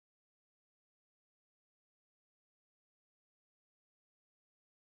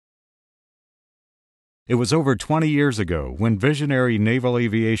It was over 20 years ago when visionary Naval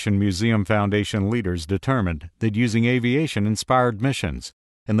Aviation Museum Foundation leaders determined that using aviation inspired missions,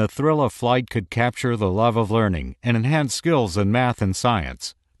 and the thrill of flight could capture the love of learning and enhance skills in math and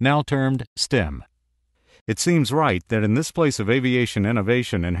science, now termed STEM. It seems right that in this place of aviation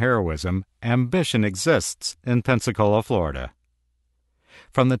innovation and heroism, ambition exists in Pensacola, Florida.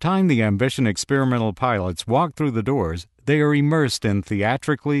 From the time the Ambition experimental pilots walk through the doors, they are immersed in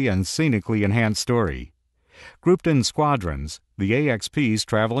theatrically and scenically enhanced story. Grouped in squadrons, the AXPs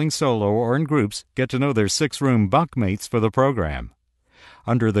traveling solo or in groups get to know their six-room bunkmates for the program.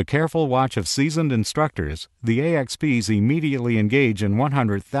 Under the careful watch of seasoned instructors, the AXPs immediately engage in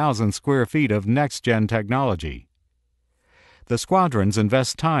 100,000 square feet of next-gen technology. The squadrons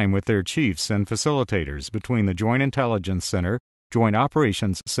invest time with their chiefs and facilitators between the Joint Intelligence Center, Joint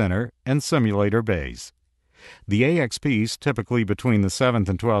Operations Center, and simulator bays. The AXPs, typically between the 7th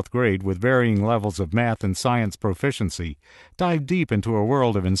and 12th grade with varying levels of math and science proficiency, dive deep into a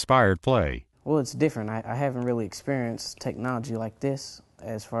world of inspired play. Well, it's different. I haven't really experienced technology like this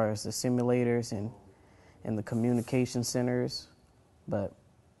as far as the simulators and the communication centers, but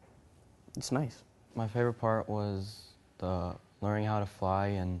it's nice. My favorite part was the learning how to fly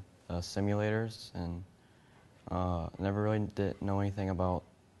in simulators, and never really did know anything about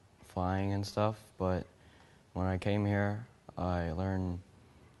flying and stuff, but when I came here, I learned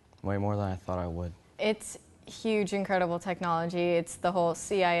way more than I thought I would. It's huge, incredible technology. It's the whole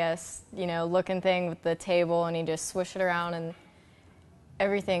CIS, looking thing with the table, and you just swish it around, and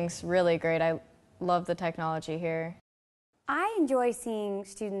everything's really great. I love the technology here. I enjoy seeing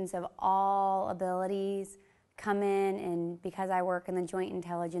students of all abilities come in, and because I work in the Joint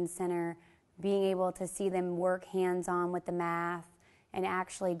Intelligence Center, being able to see them work hands-on with the math and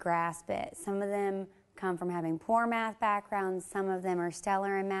actually grasp it. Some of them come from having poor math backgrounds, some of them are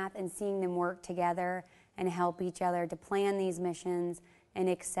stellar in math, and seeing them work together and help each other to plan these missions and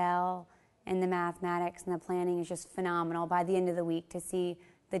excel in the mathematics and the planning is just phenomenal by the end of the week to see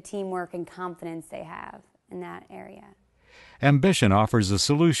the teamwork and confidence they have in that area. Ambition offers a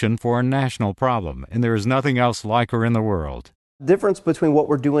solution for a national problem, and there is nothing else like her in the world. The difference between what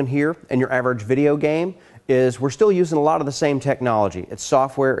we're doing here and your average video game is we're still using a lot of the same technology. It's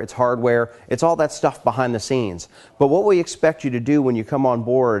software, it's hardware, it's all that stuff behind the scenes. But what we expect you to do when you come on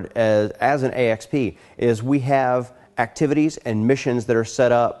board as an AXP is we have activities and missions that are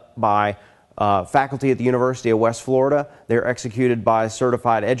set up by faculty at the University of West Florida. They're executed by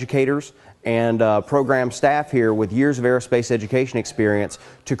certified educators and program staff here with years of aerospace education experience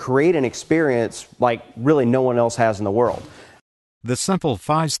to create an experience like really no one else has in the world. The simple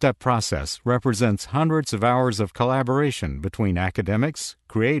 5-step process represents hundreds of hours of collaboration between academics,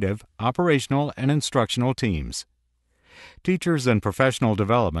 creative, operational, and instructional teams. Teachers in professional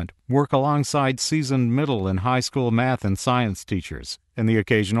development work alongside seasoned middle and high school math and science teachers and the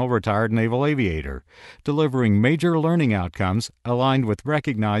occasional retired naval aviator, delivering major learning outcomes aligned with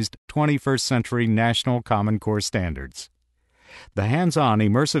recognized 21st century National Common Core standards. The hands-on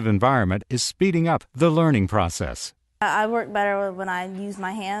immersive environment is speeding up the learning process. I work better when I use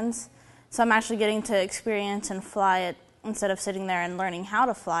my hands, so I'm actually getting to experience and fly it instead of sitting there and learning how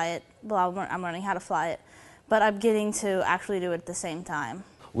to fly it. Well, I'm learning how to fly it, but I'm getting to actually do it at the same time.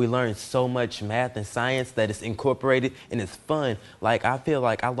 We learn so much math and science that is incorporated and it's fun. Like, I feel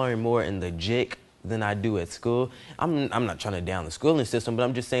like I learn more in the JIC than I do at school. I'm not trying to down the schooling system, but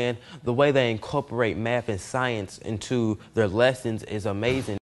I'm just saying the way they incorporate math and science into their lessons is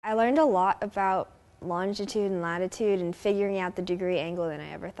amazing. I learned a lot about longitude and latitude and figuring out the degree angle than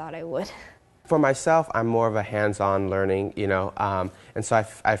I ever thought I would. For myself, I'm more of a hands-on learning, and so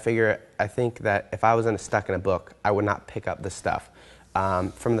I think that if I was stuck in a book, I would not pick up the stuff.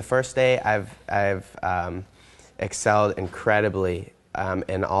 From the first day, I've excelled incredibly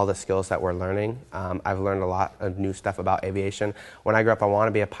in all the skills that we're learning. I've learned a lot of new stuff about aviation. When I grew up, I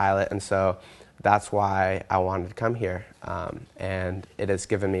wanted to be a pilot, and so that's why I wanted to come here, and it has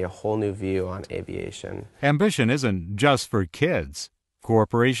given me a whole new view on aviation. Ambition isn't just for kids.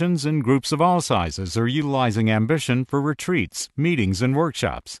 Corporations and groups of all sizes are utilizing Ambition for retreats, meetings, and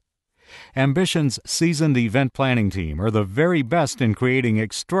workshops. Ambition's seasoned event planning team are the very best in creating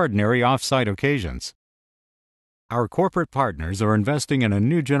extraordinary off-site occasions. Our corporate partners are investing in a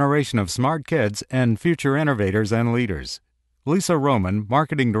new generation of smart kids and future innovators and leaders. Lisa Roman,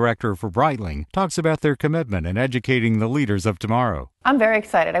 Marketing Director for Breitling, talks about their commitment in educating the leaders of tomorrow. I'm very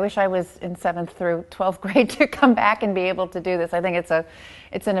excited. I wish I was in 7th through 12th grade to come back and be able to do this. I think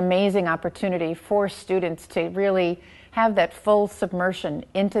it's an amazing opportunity for students to really have that full submersion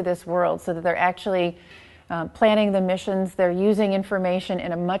into this world so that they're actually planning the missions. They're using information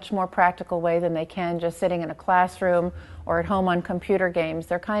in a much more practical way than they can just sitting in a classroom or at home on computer games.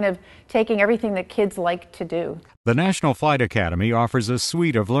 They're kind of taking everything that kids like to do. The National Flight Academy offers a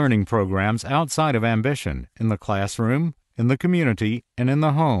suite of learning programs outside of ambition, in the classroom, in the community, and in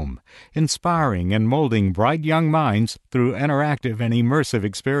the home, inspiring and molding bright young minds through interactive and immersive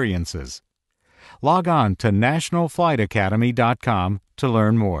experiences. Log on to nationalflightacademy.com to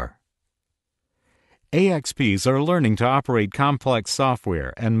learn more. AXPs are learning to operate complex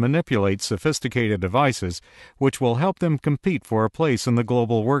software and manipulate sophisticated devices, which will help them compete for a place in the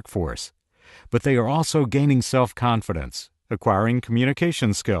global workforce. But they are also gaining self-confidence, acquiring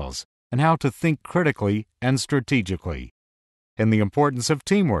communication skills, and how to think critically and strategically, and the importance of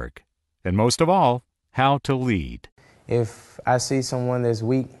teamwork, and most of all, how to lead. If I see someone that's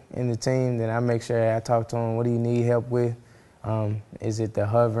weak in the team, then I make sure I talk to them. What do you need help with? Is it the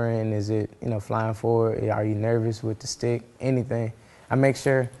hovering? Is it, flying forward? Are you nervous with the stick? Anything. I make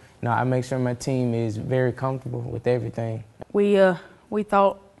sure my team is very comfortable with everything. We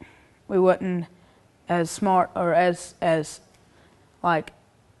thought we wasn't as smart or as like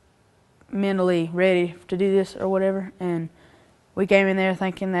mentally ready to do this or whatever, and we came in there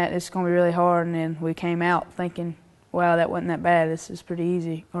thinking that it's going to be really hard, and then we came out thinking, wow, that wasn't that bad. This is pretty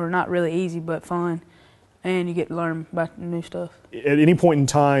easy, or not really easy, but fun. And you get to learn about new stuff. At any point in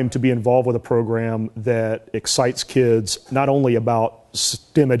time, to be involved with a program that excites kids, not only about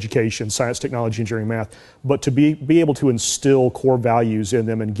STEM education, science, technology, engineering, math, but to be able to instill core values in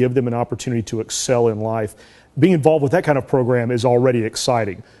them and give them an opportunity to excel in life. Being involved with that kind of program is already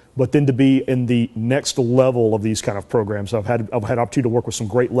exciting. But then to be in the next level of these kind of programs, I've had opportunity to work with some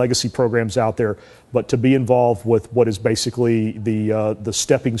great legacy programs out there, but to be involved with what is basically the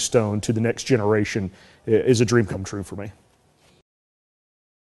stepping stone to the next generation is a dream come true for me.